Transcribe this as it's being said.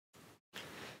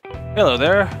Hello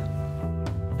there.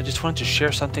 I just wanted to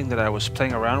share something that I was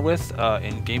playing around with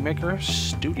in Gamemaker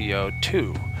Studio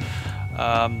 2.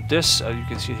 This, you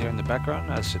can see it here in the background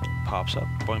as it pops up.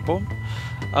 Boing, boom.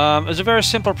 It's a very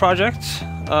simple project.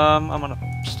 I'm gonna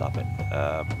stop it.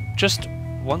 Just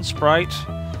one sprite,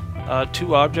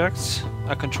 two objects,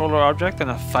 a controller object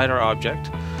and a fighter object,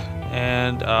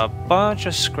 and a bunch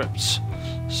of scripts.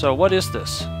 So what is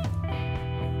this?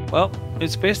 Well,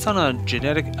 it's based on a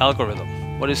genetic algorithm.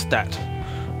 What is that?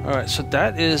 Alright, so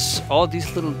that is all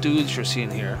these little dudes you're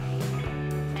seeing here.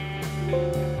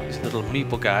 These little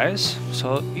meeple guys.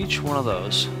 So each one of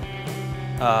those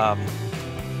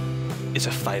is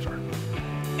a fighter.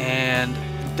 And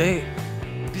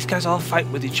these guys all fight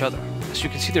with each other. As you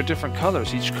can see, they're different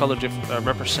colors. Each color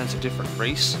represents a different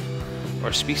race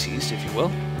or species, if you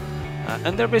will.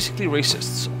 And they're basically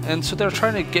racists. And so they're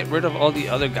trying to get rid of all the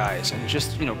other guys and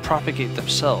just, propagate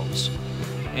themselves.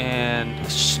 And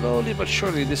slowly but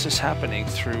surely this is happening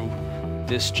through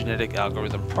this genetic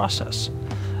algorithm process.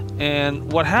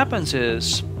 And what happens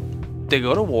is they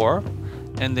go to war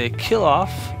and they kill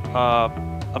off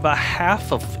about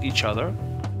half of each other.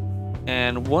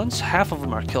 And once half of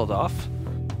them are killed off,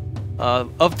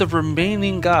 of the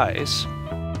remaining guys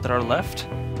that are left,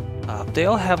 they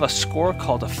all have a score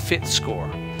called a fit score.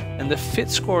 And the fit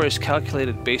score is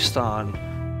calculated based on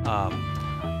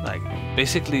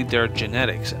basically their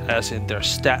genetics, as in their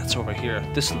stats over here.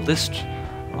 This list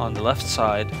on the left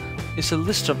side is a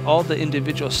list of all the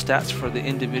individual stats for the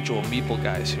individual meeple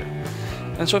guys here.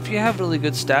 And so if you have really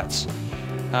good stats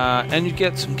and you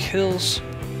get some kills,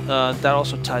 that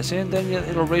also ties in, then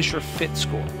it'll raise your fit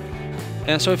score.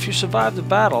 And so if you survive the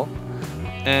battle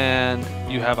and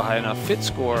you have a high enough fit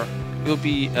score, you'll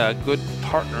be a good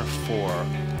partner for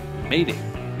mating.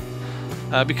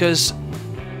 Because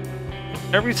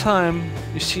every time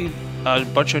you see a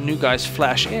bunch of new guys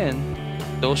flash in,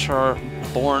 those are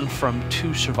born from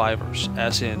two survivors,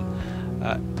 as in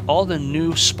all the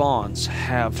new spawns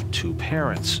have two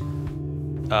parents,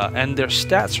 and their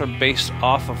stats are based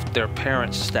off of their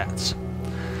parents' stats.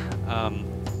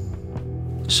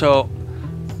 So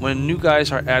when new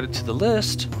guys are added to the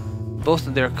list, both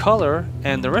their color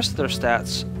and the rest of their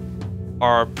stats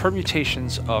are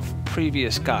permutations of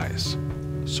previous guys,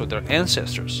 so they're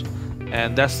ancestors.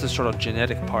 And that's the sort of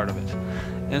genetic part of it.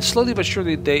 And slowly but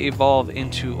surely they evolve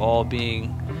into all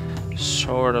being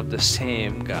sort of the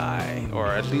same guy, or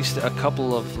at least a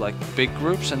couple of big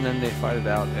groups, and then they fight it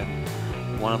out and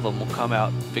one of them will come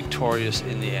out victorious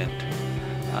in the end.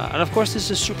 And of course this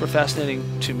is super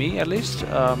fascinating to me, at least.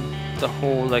 The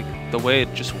whole the way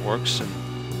it just works, and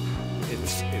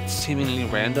it's seemingly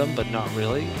random but not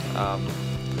really.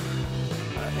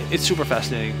 It's super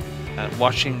fascinating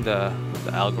watching the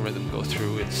algorithm go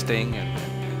through its thing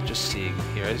and just seeing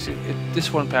here.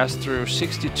 This one passed through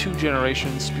 62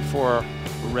 generations before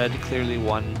Red clearly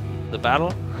won the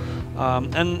battle.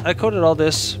 And I coded all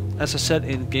this, as I said,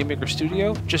 in Gamemaker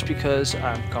Studio, just because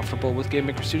I'm comfortable with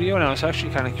Gamemaker Studio, and I was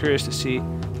actually kind of curious to see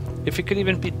if it could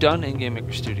even be done in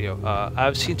Gamemaker Studio.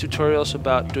 I've seen tutorials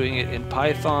about doing it in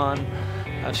Python.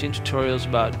 I've seen tutorials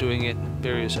about doing it in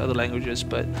various other languages,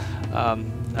 but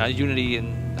Unity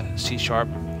and C#,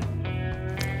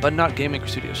 but not Gamemaker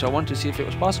Studio. So I wanted to see if it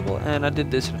was possible, and I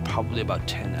did this in probably about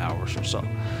 10 hours or so.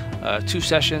 2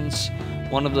 sessions.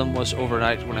 One of them was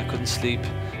overnight when I couldn't sleep,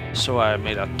 so I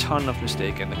made a ton of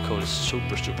mistakes, and the code is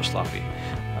super sloppy.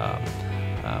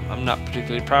 I'm not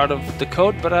particularly proud of the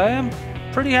code, but I am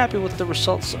pretty happy with the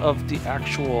results of the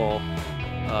actual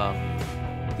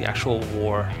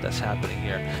war that's happening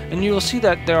here. And you will see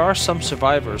that there are some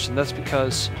survivors, and that's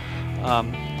because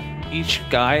each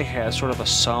guy has sort of a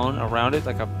zone around it,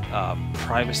 like a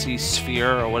privacy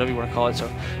sphere or whatever you want to call it. So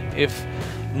if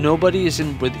nobody is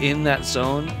within that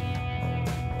zone,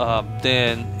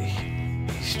 then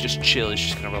he's just chill, he's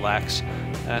just gonna relax,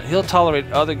 and he'll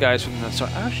tolerate other guys within that zone.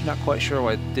 I'm actually not quite sure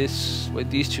why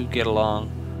these two get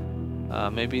along.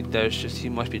 Maybe he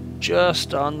must be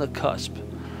just on the cusp.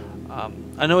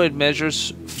 I know it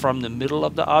measures from the middle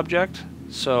of the object,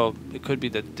 so it could be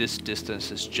that this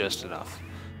distance is just enough.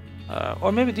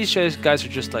 Or maybe these guys are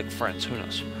just like friends, who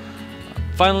knows.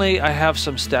 Finally, I have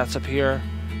some stats up here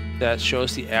that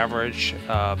shows the average.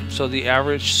 So the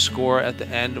average score at the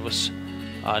end was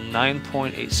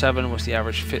 9.87 was the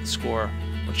average fit score,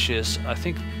 which is, I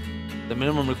think, the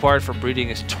minimum required for breeding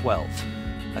is 12.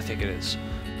 I think it is.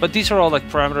 But these are all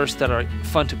parameters that are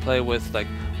fun to play with, like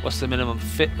what's the minimum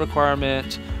fit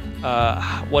requirement,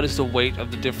 what is the weight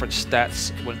of the different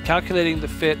stats when calculating the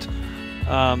fit,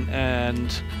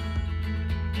 and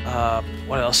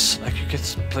what else? You could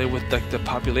play with the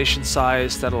population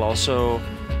size. That'll also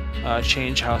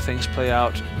change how things play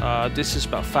out. This is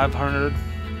about 500,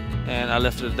 and I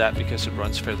left it at that because it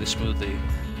runs fairly smoothly,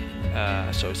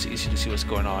 so it's easy to see what's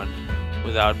going on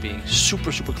without being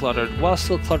super cluttered, while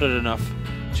still cluttered enough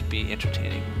to be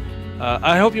entertaining.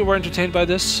 I hope you were entertained by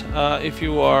this. If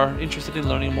you are interested in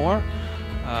learning more,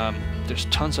 there's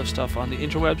tons of stuff on the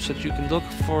interwebs that you can look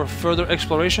for further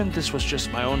exploration. This was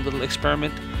just my own little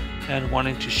experiment and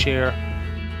wanting to share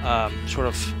sort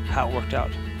of how it worked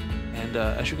out. And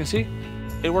as you can see,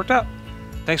 it worked out.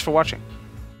 Thanks for watching.